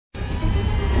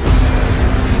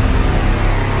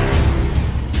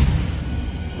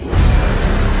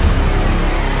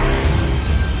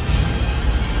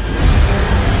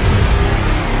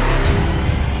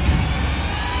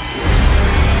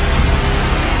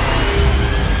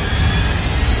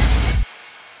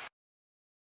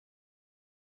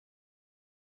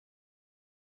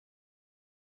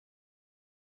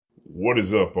What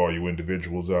is up, all you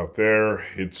individuals out there?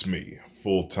 It's me,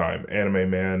 full-time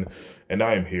anime man, and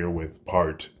I am here with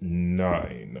part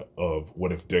 9 of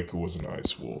What If Deku Was an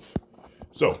Ice Wolf.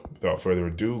 So, without further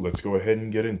ado, let's go ahead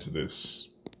and get into this.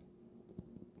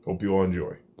 Hope you all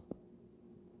enjoy.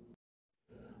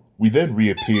 We then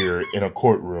reappear in a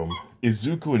courtroom.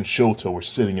 Izuku and Shoto were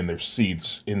sitting in their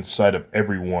seats inside of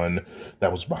everyone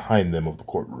that was behind them of the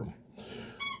courtroom.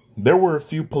 There were a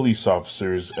few police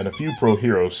officers and a few pro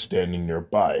heroes standing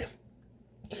nearby.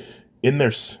 In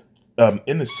the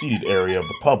seated area of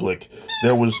the public,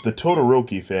 there was the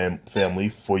Todoroki family,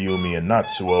 Fuyumi and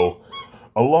Natsuo,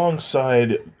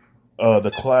 alongside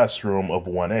the classroom of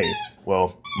 1A.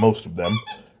 Well, most of them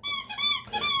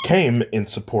came in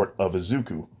support of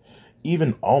Izuku.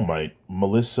 Even All Might,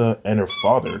 Melissa, and her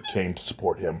father came to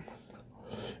support him.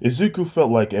 Izuku felt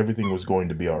like everything was going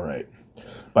to be alright.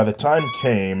 By the time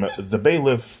came, the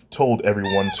bailiff told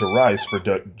everyone to rise for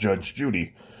Judge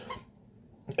Judy.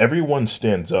 Everyone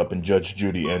stands up and Judge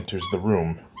Judy enters the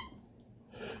room.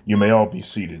 "You may all be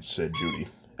seated," said Judy.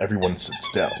 Everyone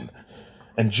sits down.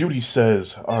 And Judy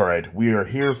says, "Alright, we are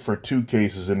here for 2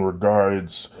 cases in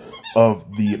regards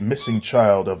of the missing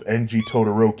child of Enji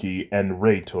Todoroki and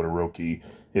Rei Todoroki.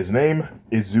 His name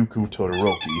is Izuku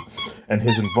Todoroki, and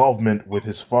his involvement with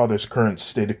his father's current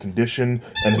state of condition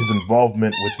and his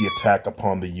involvement with the attack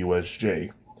upon the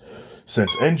USJ.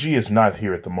 Since Enji is not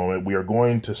here at the moment, we are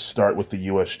going to start with the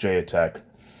USJ attack.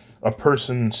 A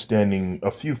person standing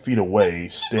a few feet away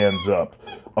stands up,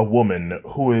 a woman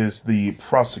who is the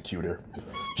prosecutor.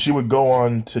 She would go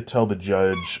on to tell the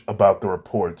judge about the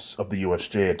reports of the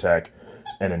USJ attack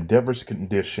and Endeavor's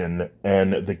condition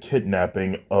and the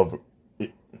kidnapping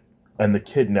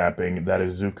that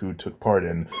Izuku took part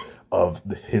in of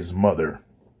his mother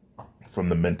from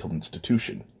the mental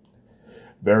institution."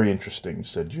 "Very interesting,"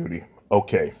 said Judy.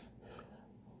 "Okay,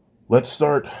 let's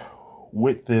start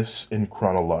with this in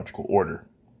chronological order.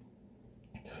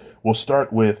 We'll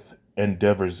start with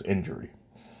Endeavor's injury.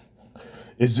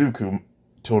 Izuku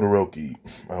Todoroki,"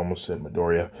 I almost said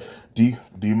Midoriya, do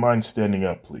you mind standing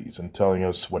up, please, and telling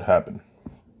us what happened?"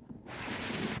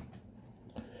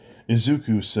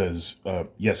 Izuku says,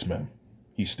 "Yes, ma'am."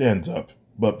 He stands up,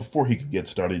 but before he could get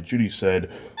started, Judy said,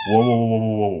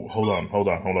 Whoa, hold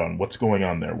on, what's going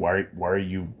on there? Why are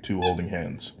you two holding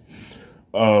hands?"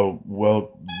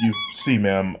 Well, you see,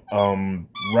 ma'am,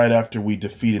 right after we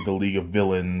defeated the League of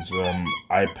Villains,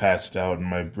 I passed out and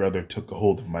my brother took a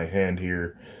hold of my hand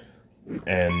here,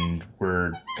 and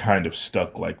we're kind of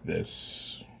stuck like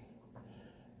this.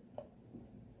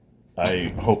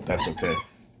 I hope that's okay."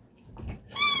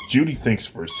 Judy thinks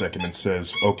for a second and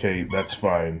says, "Okay, that's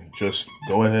fine. Just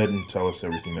go ahead and tell us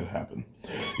everything that happened."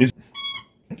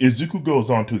 Izuku goes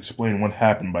on to explain what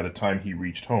happened by the time he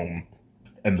reached home,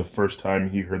 and the first time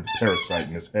he heard the parasite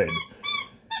in his head,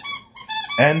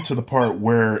 and to the part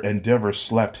where Endeavor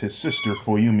slapped his sister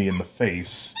Fuyumi in the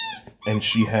face, and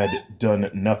she had done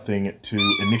nothing to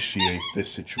initiate this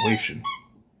situation.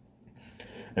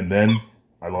 And then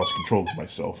I lost control of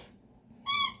myself.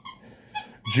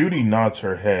 Judy nods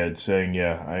her head, saying,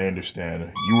 "Yeah, I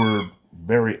understand. You were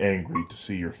very angry to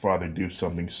see your father do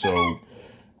something so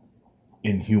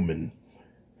inhuman.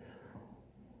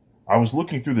 I was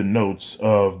looking through the notes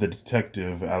of the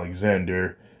detective,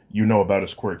 Alexander. You know about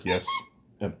his quirk, yes?"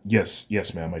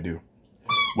 Yes, ma'am, I do."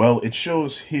 "Well, it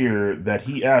shows here that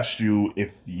he asked you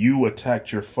if you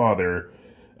attacked your father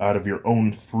out of your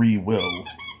own free will.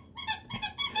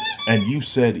 And you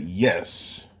said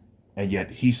yes. And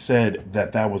yet he said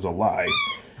that that was a lie.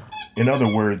 In other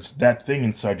words, that thing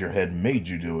inside your head made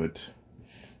you do it.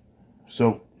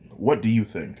 So, what do you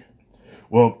think?"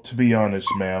 "Well, to be honest,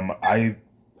 ma'am,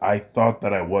 I thought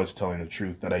that I was telling the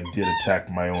truth, that I did attack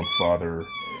my own father.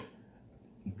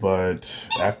 But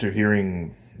after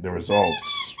hearing the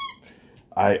results,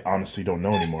 I honestly don't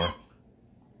know anymore."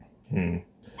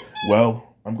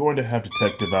 "Well, I'm going to have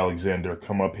Detective Alexander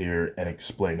come up here and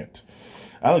explain it."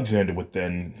 Alexander would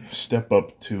then step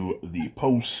up to the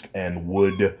post and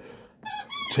would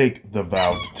take the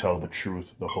vow to tell the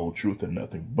truth, the whole truth, and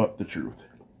nothing but the truth.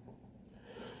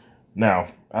 "Now,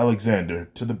 Alexander,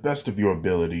 to the best of your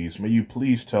abilities, may you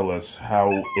please tell us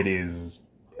how is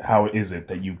it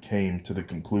that you came to the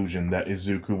conclusion that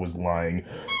Izuku was lying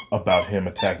about him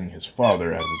attacking his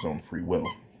father out of his own free will?"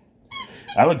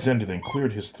 Alexander then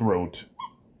cleared his throat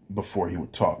before he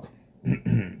would talk.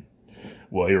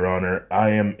 "Well, Your Honor,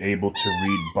 I am able to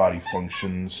read body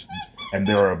functions, and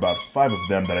there are about 5 of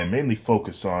them that I mainly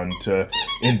focus on to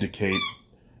indicate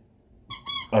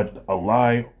a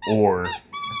lie or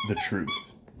the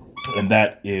truth. And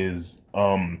that is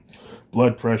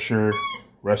blood pressure,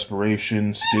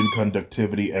 respiration, skin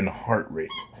conductivity, and heart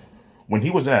rate. When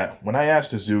I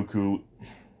asked Izuku,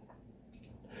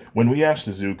 when we asked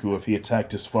Izuku if he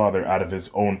attacked his father out of his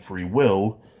own free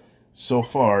will, so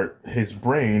far his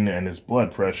brain and his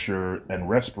blood pressure and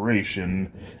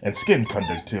respiration and skin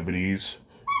conductivities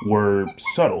were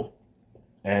subtle.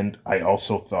 And I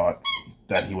also thought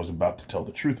that he was about to tell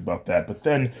the truth about that, but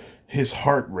then his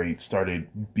heart rate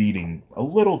started beating a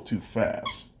little too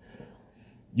fast.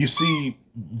 You see,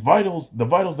 the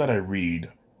vitals that I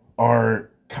read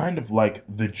are kind of like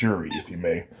the jury, if you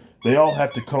may. They all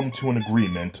have to come to an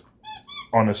agreement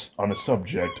on a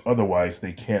subject, otherwise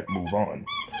they can't move on.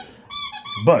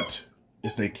 But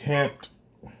if they can't,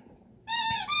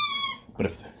 but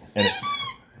if and if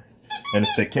and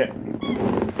if they can't,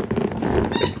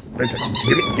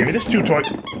 give me this chew toy.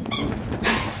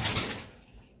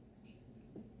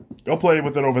 Go play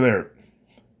with it over there.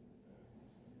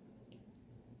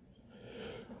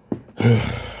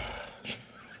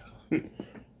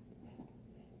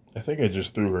 I think I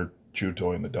just threw her chew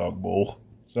toy in the dog bowl.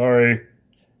 Sorry.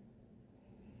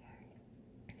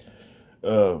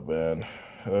 Oh, man.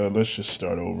 Let's just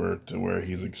start over to where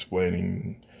he's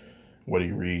explaining what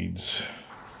he reads.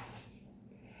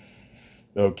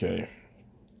 Okay.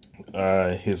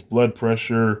 His blood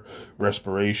pressure,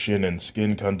 respiration, and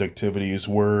skin conductivities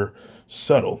were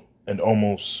subtle, and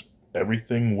almost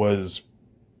everything was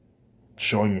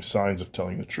showing signs of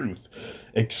telling the truth,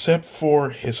 except for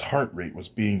his heart rate was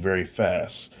being very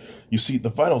fast. You see, the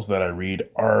vitals that I read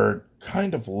are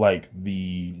kind of like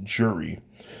the jury.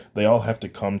 They all have to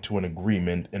come to an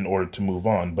agreement in order to move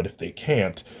on, but if they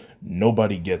can't,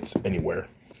 nobody gets anywhere.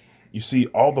 You see,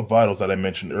 all the vitals that I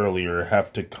mentioned earlier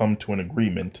have to come to an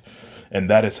agreement, and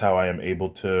that is how I am able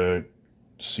to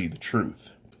see the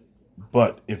truth.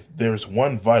 But if there's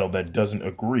one vital that doesn't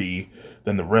agree,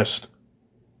 then the rest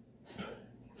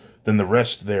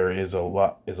there is a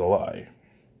lie.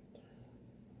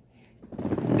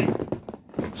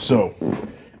 So,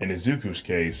 in Izuku's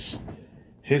case,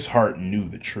 his heart knew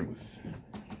the truth,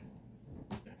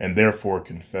 and therefore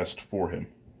confessed for him.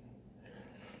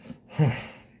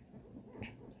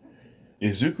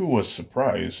 Izuku was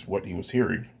surprised what he was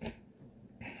hearing.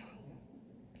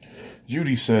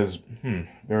 Judy says,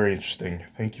 very interesting.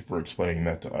 Thank you for explaining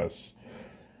that to us.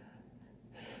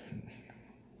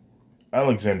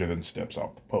 Alexander then steps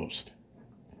off the post.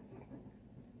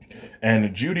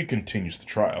 And Judy continues the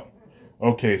trial.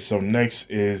 Okay, so next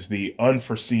is the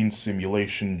unforeseen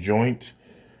simulation joint.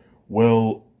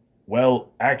 Well,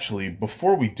 actually,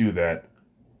 before we do that,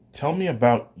 tell me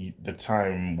about the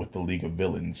time with the League of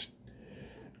Villains.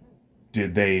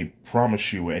 Did they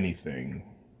promise you anything?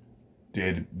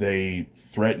 Did they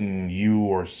threaten you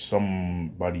or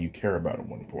somebody you care about at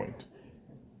one point?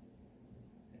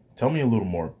 Tell me a little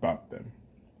more about them.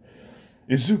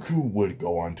 Izuku would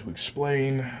go on to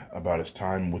explain about his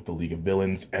time with the League of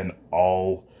Villains and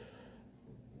All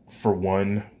for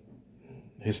One.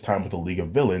 His time with the League of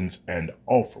Villains and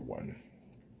All for One.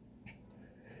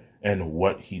 And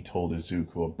what he told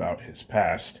Izuku about his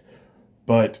past.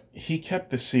 But he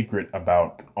kept the secret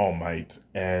about All Might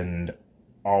and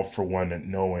All for One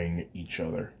knowing each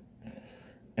other.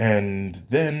 And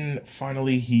then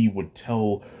finally he would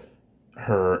tell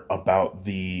her about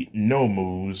the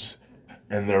Nomus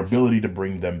and their ability to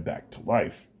bring them back to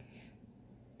life.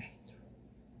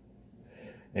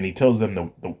 And he tells them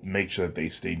to make sure that they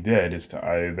stay dead is to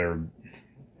either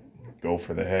go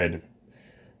for the head,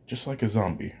 just like a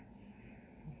zombie.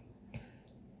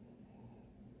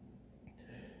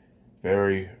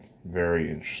 Very, very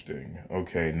interesting.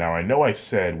 Okay, now I know I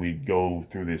said we'd go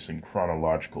through this in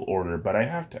chronological order, but I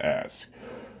have to ask,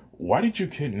 why did you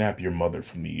kidnap your mother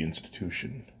from the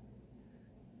institution?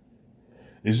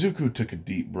 Izuku took a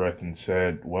deep breath and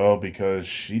said, well, because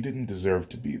she didn't deserve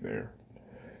to be there.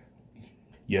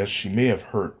 Yes, she may have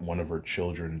hurt one of her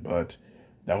children, but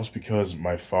that was because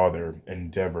my father,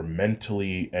 Endeavor,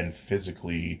 mentally and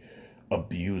physically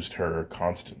abused her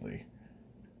constantly.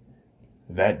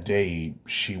 That day,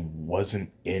 she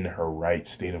wasn't in her right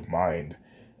state of mind,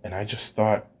 and I just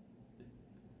thought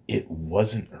it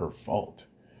wasn't her fault.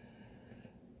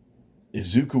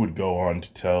 Izuku would go on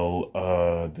to tell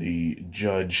the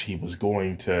judge he was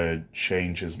going to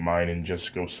change his mind and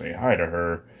just go say hi to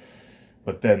her,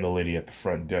 but then the lady at the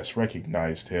front desk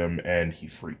recognized him, and he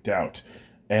freaked out,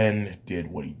 and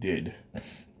did what he did.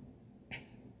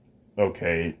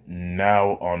 Okay,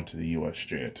 now on to the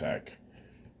USJ attack.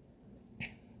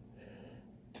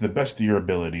 To the best of your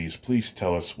abilities, please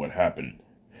tell us what happened.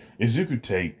 Izuku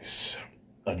takes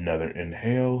another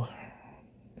inhale.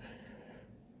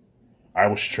 I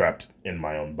was trapped in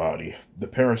my own body. The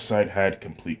parasite had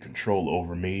complete control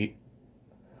over me.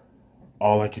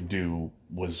 All I could do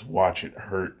was watch it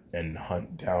hurt and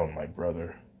hunt down my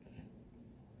brother.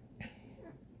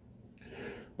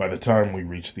 By the time we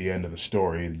reached the end of the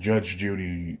story, Judge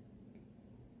Judy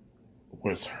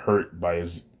was hurt by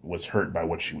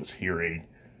what she was hearing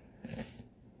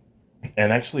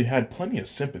and actually had plenty of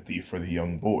sympathy for the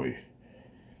young boy.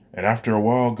 And after a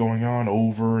while going on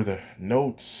over the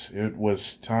notes, it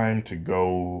was time to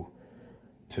go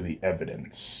to the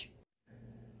evidence.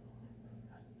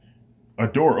 A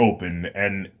door opened,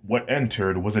 and what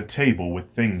entered was a table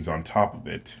with things on top of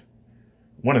it.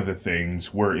 One of the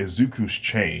things were Izuku's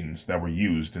chains that were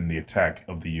used in the attack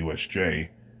of the USJ.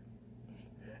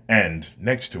 And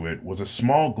next to it was a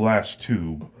small glass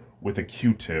tube with a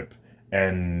Q-tip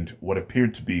and what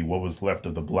appeared to be what was left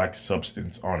of the black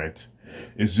substance on it.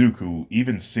 Izuku,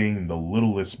 even seeing the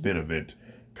littlest bit of it,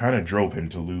 kind of drove him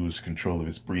to lose control of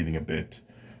his breathing a bit,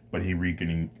 but he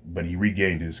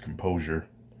regained his composure.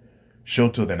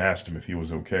 Shoto then asked him if he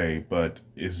was okay, but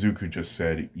Izuku just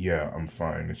said, "Yeah, I'm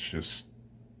fine. It's just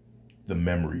the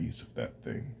memories of that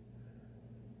thing."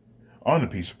 On the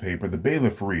piece of paper, the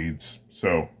bailiff reads,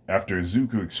 "So, after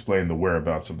Izuku explained the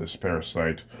whereabouts of this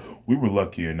parasite, we were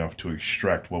lucky enough to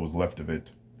extract what was left of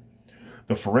it.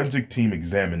 The forensic team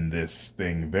examined this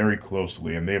thing very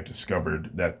closely, and they have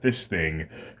discovered that this thing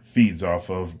feeds off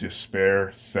of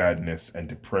despair, sadness, and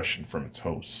depression from its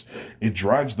host. It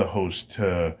drives the host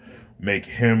to make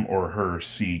him or her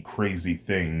see crazy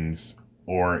things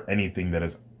or anything that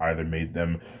has either made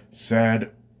them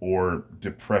sad or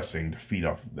depressing to feed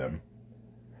off of them.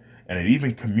 And it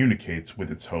even communicates with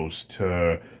its host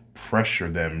to pressure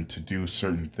them to do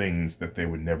certain things that they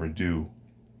would never do.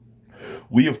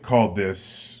 We have called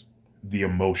this the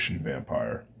emotion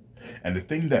vampire. And the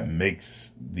thing that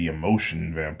makes the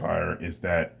emotion vampire is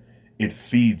that it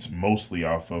feeds mostly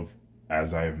off of,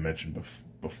 as I have mentioned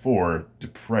before,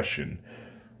 depression.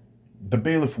 The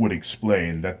bailiff would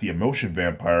explain that the emotion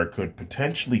vampire could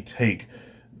potentially take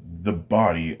the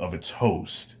body of its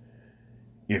host.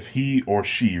 If he or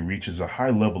she reaches a high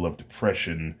level of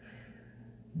depression,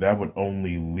 that would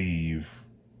only leave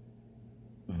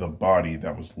the body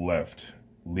that was left,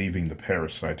 leaving the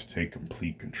parasite to take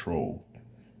complete control."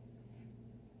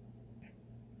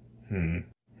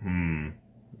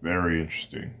 Very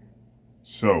interesting.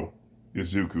 So,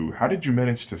 Izuku, how did you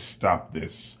manage to stop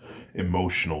this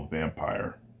emotional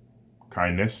vampire?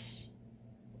 Kindness?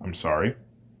 I'm sorry?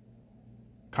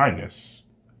 Kindness.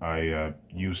 I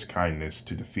used kindness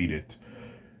to defeat it.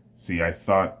 See, I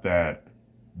thought that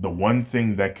the one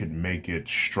thing that could make it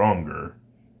stronger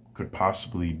could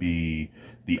possibly be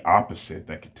the opposite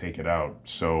that could take it out.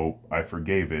 So I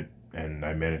forgave it, and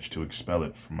I managed to expel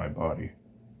it from my body.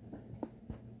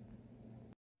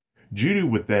 Judy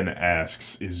would then ask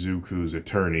Izuku's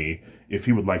attorney if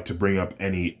he would like to bring up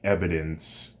any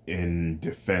evidence in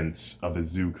defense of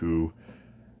Izuku.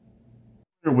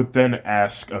 Would then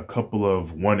ask a couple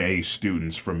of 1A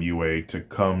students from UA to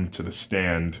come to the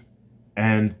stand,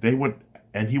 and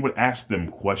he would ask them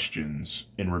questions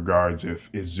in regards if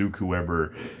Izuku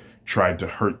ever tried to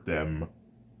hurt them.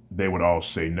 They would all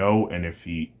say no, and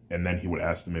then he would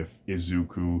ask them if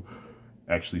Izuku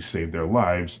actually saved their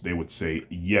lives. They would say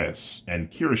yes, and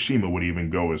Kirishima would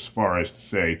even go as far as to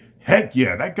say, "Heck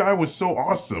yeah, that guy was so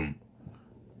awesome.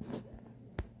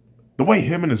 The way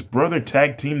him and his brother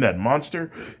tag teamed that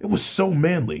monster, it was so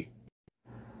manly."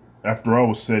 After all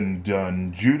was said and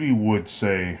done, Judy would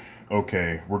say,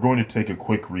 "Okay, we're going to take a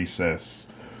quick recess."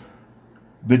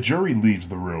 The jury leaves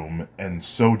the room, and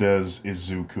so does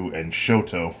Izuku and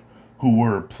Shoto, who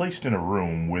were placed in a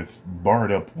room with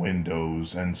barred-up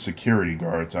windows and security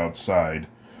guards outside.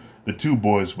 The two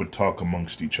boys would talk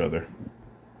amongst each other.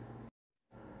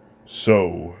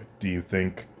 "So, do you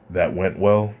think that went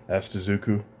well?" asked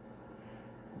Izuku.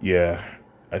 "Yeah,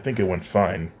 I think it went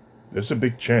fine. There's a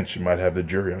big chance you might have the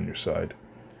jury on your side."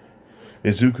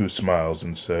 Izuku smiles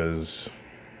and says,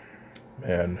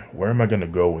 "Man, where am I going to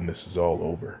go when this is all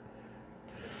over?"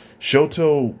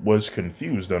 Shoto was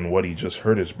confused on what he just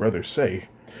heard his brother say.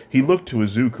 He looked to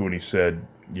Izuku and he said,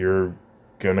 "You're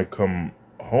gonna come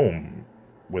home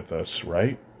with us,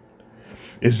 right?"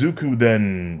 Izuku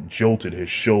then jolted his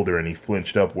shoulder and he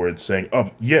flinched upwards, saying,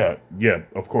 Yeah,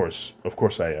 of course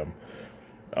I am.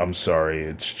 I'm sorry,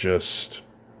 it's just,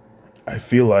 I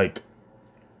feel like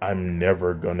I'm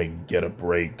never gonna get a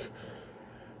break,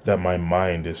 that my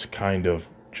mind is kind of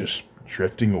just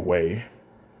drifting away.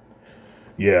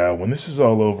 Yeah, when this is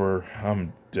all over,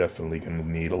 I'm definitely gonna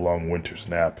need a long winter's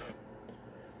nap."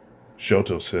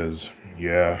 Shoto says,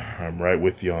 "Yeah, I'm right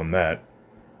with you on that."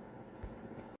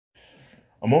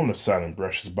 A moment of silence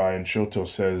brushes by, and Shoto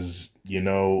says, "You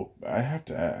know, I have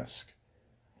to ask,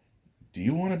 do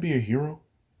you want to be a hero?"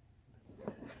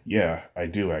 "Yeah, I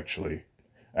do actually.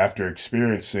 After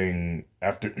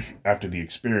the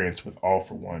experience with All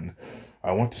for One,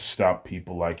 I want to stop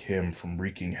people like him from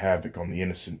wreaking havoc on the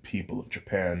innocent people of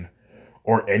Japan,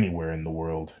 or anywhere in the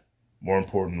world. More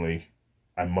importantly,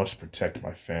 I must protect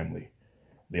my family,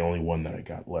 the only one that I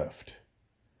got left."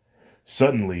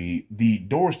 Suddenly, the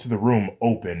doors to the room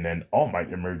open and All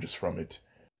Might emerges from it.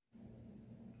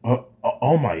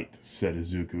 All Might," said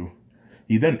Izuku.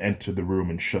 He then entered the room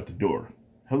and shut the door.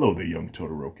 "Hello there, young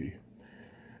Todoroki."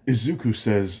 Izuku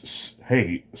says,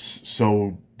 "Hey,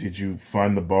 so did you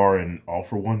find the bar and All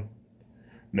for One?"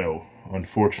 "No,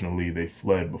 unfortunately they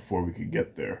fled before we could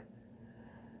get there."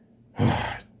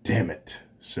 "Damn it,"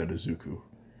 said Izuku.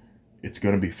 "It's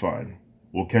gonna be fine.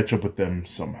 We'll catch up with them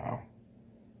somehow."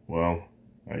 "Well,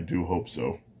 I do hope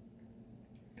so."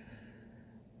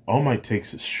 All Might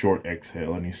takes a short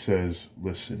exhale and he says,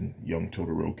 "Listen, young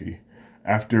Todoroki,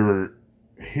 after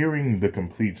hearing the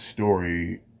complete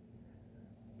story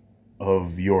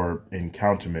of your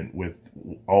encounterment with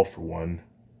All for One,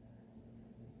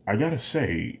 I gotta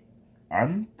say,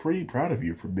 I'm pretty proud of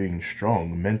you for being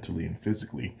strong mentally and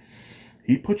physically.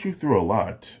 He put you through a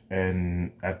lot,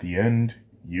 and at the end,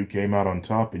 you came out on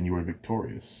top and you were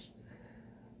victorious.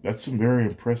 That's some very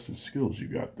impressive skills you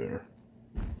got there."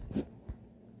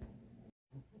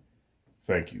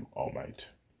 "Thank you, All Might.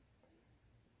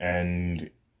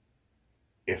 And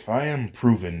if I am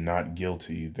proven not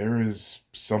guilty, there is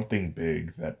something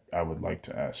big that I would like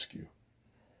to ask you."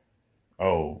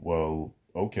 "Oh, well,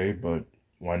 okay, but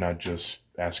why not just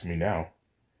ask me now?"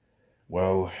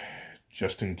 "Well,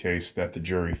 just in case that the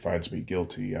jury finds me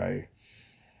guilty, I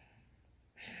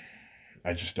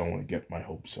just don't want to get my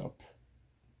hopes up."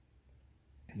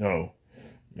 "No,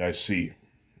 I see.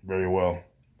 Very well.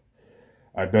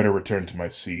 I better return to my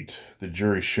seat. The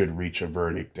jury should reach a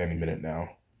verdict any minute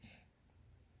now.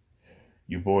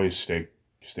 You boys stay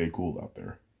cool out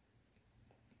there."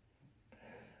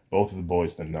 Both of the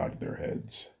boys then nodded their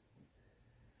heads.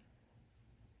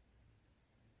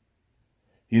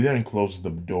 He then closes the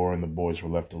door and the boys were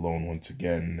left alone once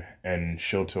again, and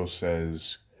Shoto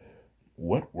says,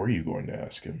 "What were you going to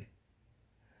ask him?"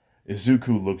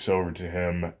 Izuku looks over to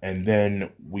him, and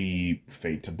then we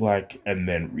fade to black and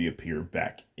then reappear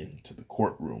back into the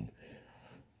courtroom.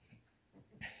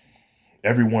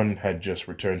 Everyone had just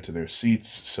returned to their seats,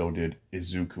 so did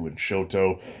Izuku and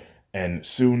Shoto, and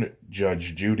soon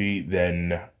Judge Judy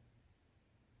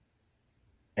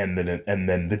and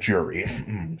then the jury,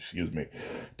 excuse me,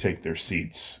 take their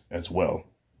seats as well.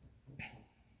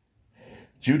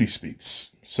 Judy speaks.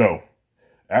 "So,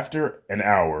 after an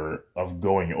hour of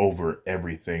going over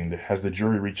everything, has the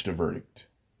jury reached a verdict?"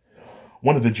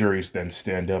 One of the juries then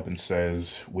stand up and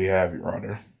says, "We have, Your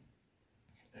Honor.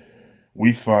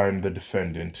 We find the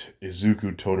defendant,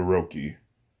 Izuku Todoroki."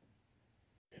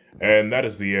 And that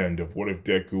is the end of What If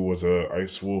Deku Was a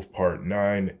Ice Wolf Part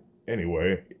 9.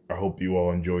 Anyway, I hope you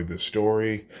all enjoyed this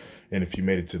story. And if you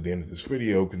made it to the end of this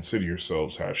video, consider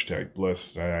yourselves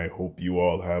 #blessed. And I hope you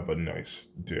all have a nice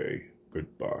day.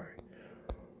 Goodbye.